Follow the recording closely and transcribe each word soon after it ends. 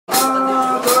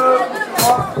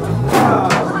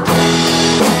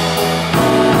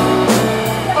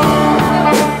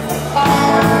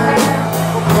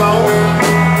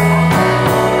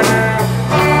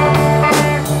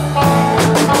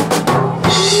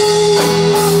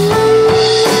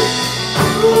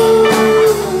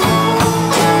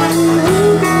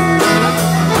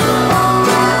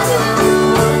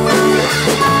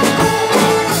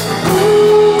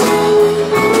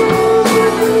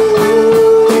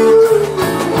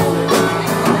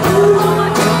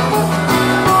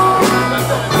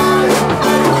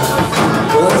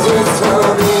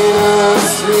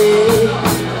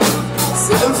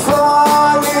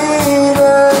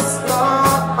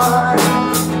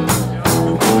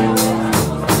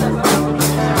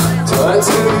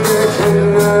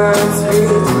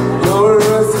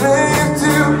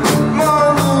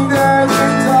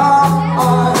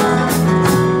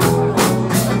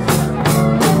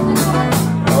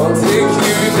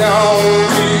down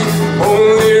the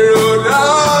only road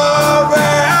I've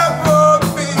ever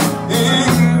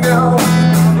been down.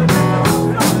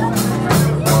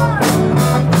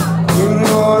 You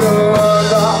know the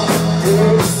love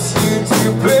takes you to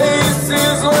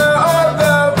places where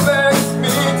other things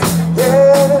meet.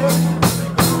 Yeah,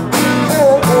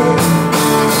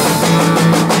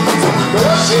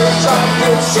 change, I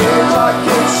can change, I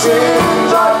can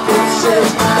change, I can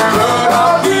change. But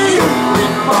I'll be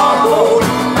with my road,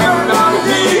 and I'm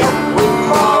here with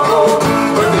my road.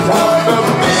 But it's half a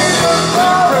million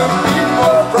different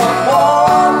people from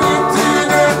one to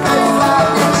the next. I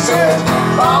can change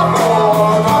my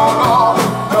road, no, no,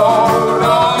 no,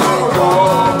 no,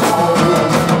 no.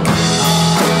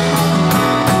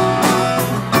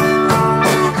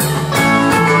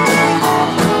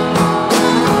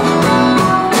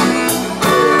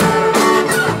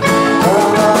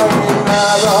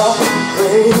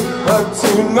 But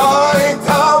tonight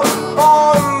I'm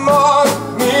on my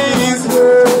knees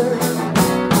here.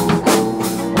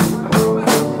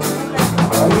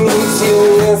 I need to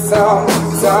hear some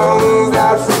sounds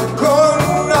that good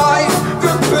night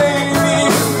to play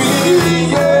me,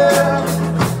 yeah.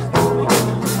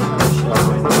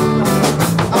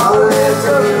 I'll let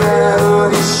the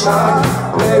melody shine,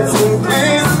 let's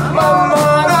increase my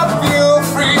mind, I feel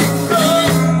free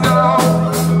now.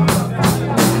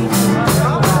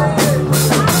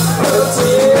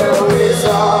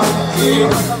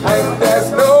 And there's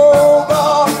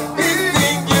nobody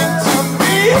thinking to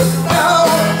me now.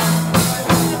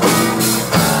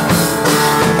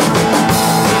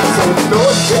 So no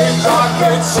change, I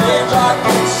can change, I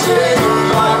can change,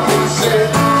 I can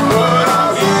change. But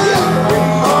I'm here in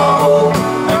my home,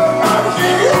 and I'm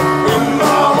here in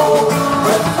my home.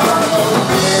 But I'm a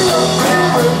million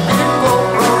different people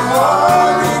from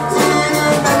one to the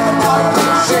next. I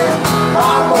can change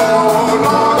my home,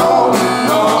 no, no, no.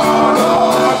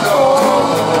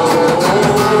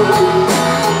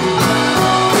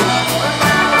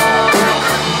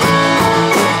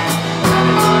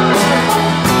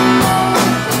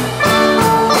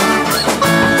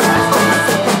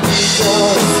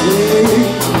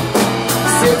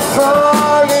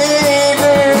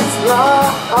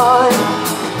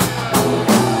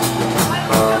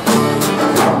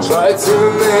 Try to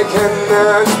make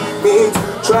ends meet,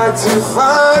 try to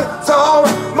find some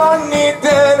money,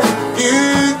 then you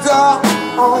die.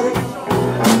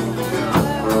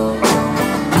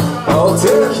 I'll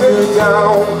take you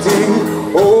down the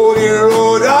only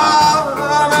road I've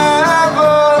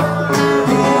ever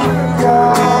been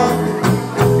down.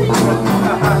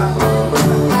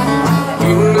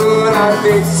 You know that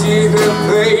they see the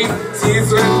plate.